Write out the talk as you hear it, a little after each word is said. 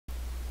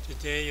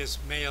Today is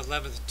May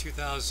 11th,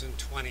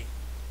 2020.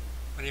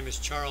 My name is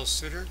Charles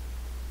Suter,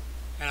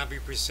 and I'll be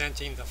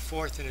presenting the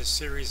fourth in a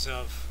series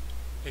of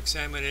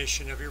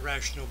examination of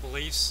irrational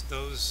beliefs.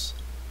 Those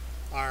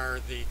are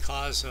the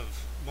cause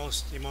of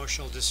most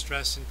emotional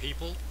distress in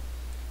people.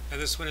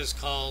 And this one is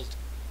called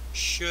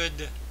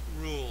should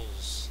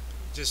rules.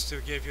 Just to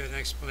give you an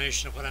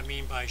explanation of what I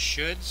mean by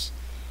shoulds.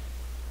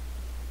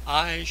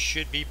 I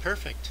should be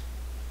perfect.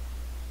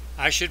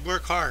 I should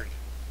work hard.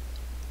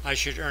 I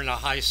should earn a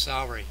high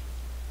salary.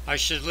 I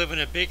should live in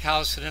a big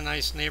house in a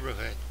nice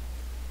neighborhood.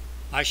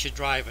 I should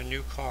drive a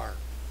new car.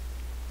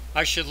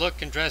 I should look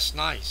and dress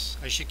nice.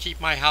 I should keep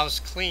my house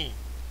clean.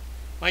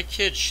 My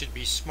kids should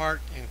be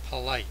smart and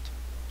polite.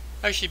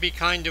 I should be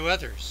kind to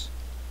others.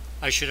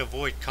 I should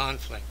avoid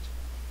conflict.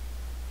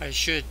 I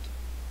should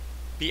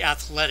be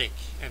athletic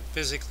and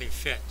physically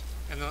fit.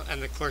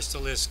 And of course the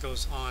list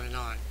goes on and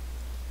on.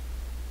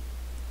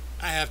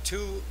 I have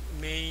two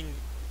main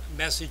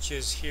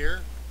messages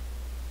here.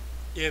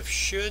 If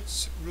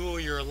shoulds rule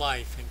your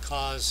life and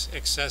cause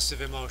excessive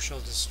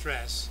emotional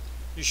distress,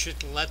 you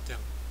shouldn't let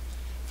them.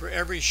 For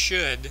every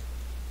should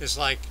is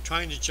like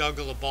trying to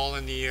juggle a ball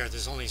in the air.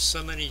 There's only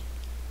so many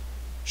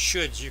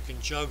shoulds you can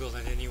juggle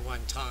at any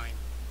one time.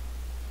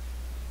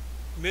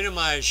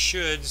 Minimize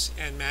shoulds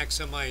and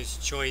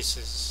maximize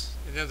choices.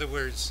 In other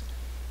words,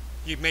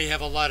 you may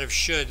have a lot of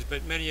shoulds,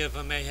 but many of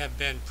them may have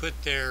been put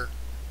there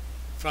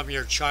from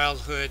your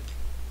childhood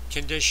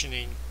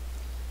conditioning,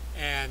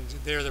 and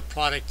they're the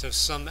product of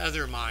some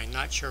other mind,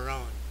 not your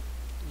own.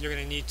 You're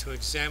going to need to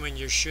examine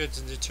your shoulds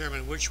and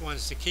determine which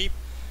ones to keep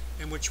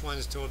and which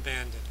ones to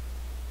abandon.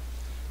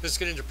 Let's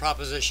get into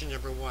proposition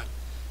number one.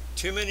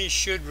 Too many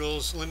should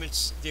rules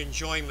limits the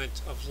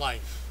enjoyment of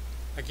life.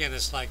 Again,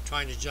 it's like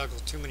trying to juggle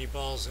too many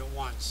balls at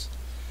once.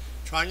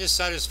 Trying to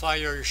satisfy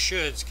your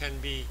shoulds can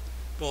be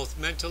both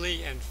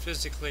mentally and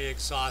physically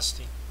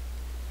exhausting.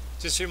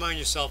 Just remind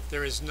yourself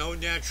there is no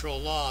natural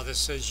law that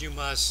says you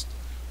must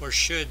or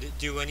should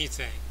do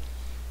anything.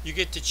 You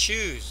get to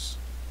choose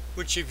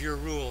which of your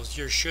rules,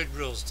 your should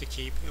rules, to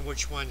keep and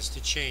which ones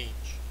to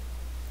change.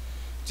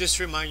 Just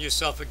remind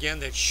yourself again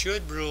that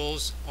should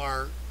rules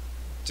are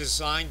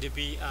designed to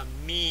be a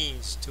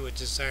means to a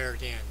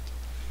desired end,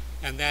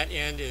 and that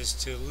end is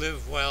to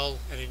live well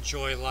and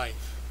enjoy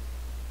life.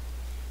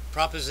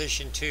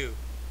 Proposition 2.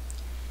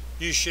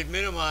 You should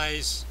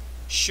minimize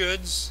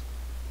shoulds,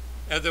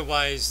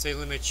 otherwise they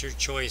limit your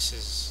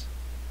choices.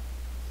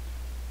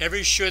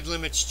 Every should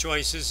limits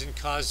choices and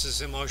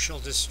causes emotional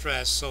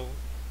distress, so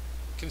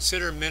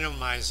consider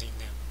minimizing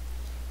them.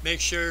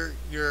 Make sure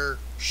your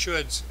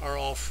shoulds are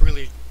all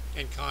freely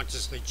and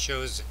consciously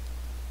chosen.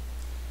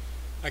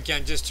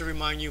 Again, just to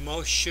remind you,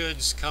 most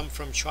shoulds come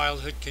from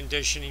childhood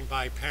conditioning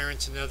by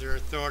parents and other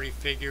authority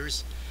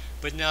figures,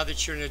 but now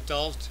that you're an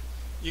adult,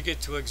 you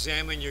get to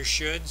examine your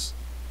shoulds,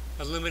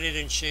 eliminate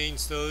and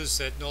change those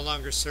that no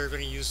longer serve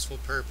any useful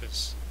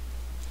purpose.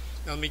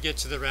 Now let me get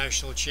to the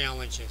rational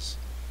challenges.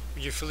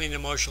 When you're feeling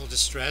emotional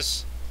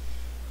distress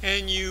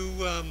and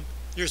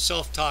your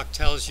self-talk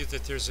tells you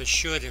that there's a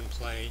should in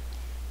play,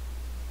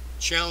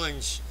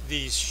 challenge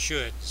these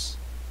shoulds.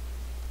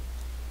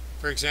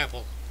 For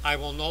example, I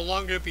will no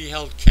longer be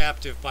held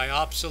captive by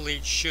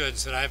obsolete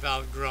shoulds that I've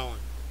outgrown.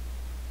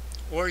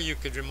 Or you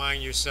could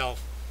remind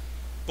yourself,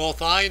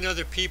 both I and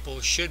other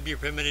people should be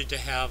permitted to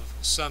have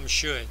some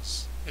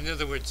shoulds. In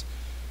other words,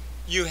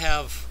 you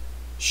have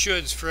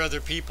shoulds for other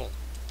people.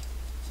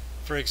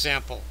 For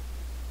example,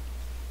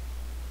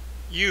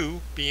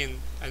 you, being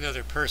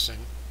another person,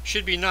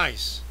 should be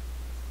nice,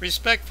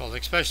 respectful,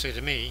 especially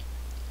to me,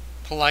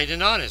 polite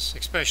and honest,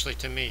 especially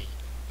to me,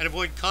 and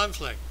avoid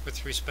conflict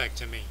with respect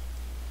to me.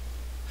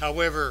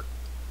 However,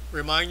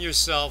 remind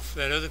yourself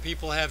that other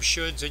people have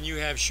shoulds and you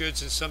have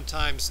shoulds, and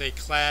sometimes they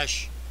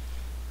clash.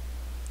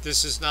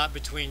 This is not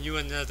between you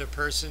and another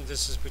person,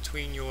 this is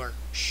between your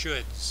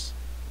shoulds.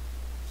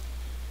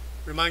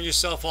 Remind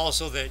yourself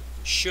also that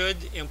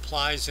should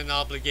implies an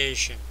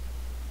obligation,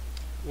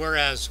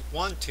 whereas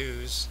want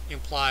tos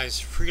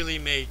implies freely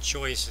made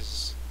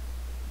choices.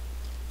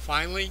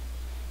 Finally,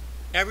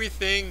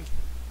 everything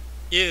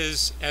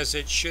is as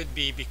it should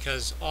be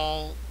because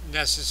all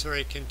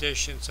necessary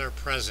conditions are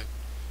present.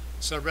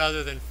 So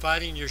rather than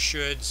fighting your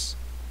shoulds,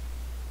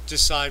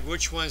 decide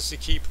which ones to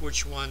keep,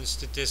 which ones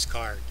to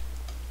discard.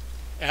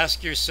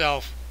 Ask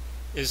yourself,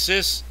 is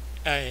this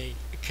a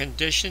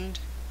conditioned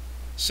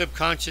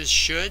subconscious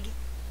should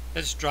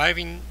that's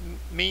driving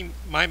me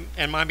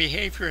and my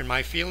behavior and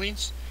my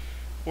feelings?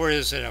 Or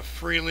is it a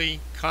freely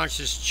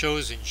conscious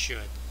chosen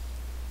should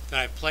that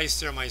I've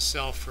placed there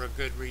myself for a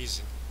good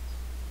reason?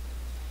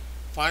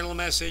 Final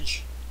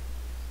message,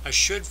 a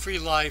should-free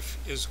life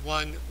is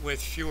one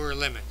with fewer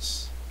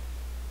limits.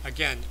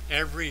 Again,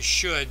 every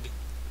should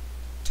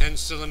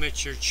tends to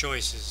limit your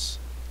choices.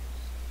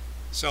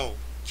 So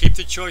keep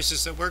the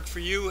choices that work for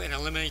you and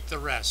eliminate the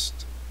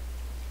rest.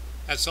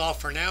 That's all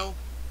for now.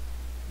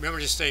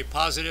 Remember to stay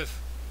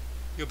positive.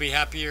 You'll be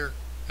happier,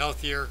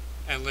 healthier,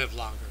 and live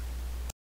longer.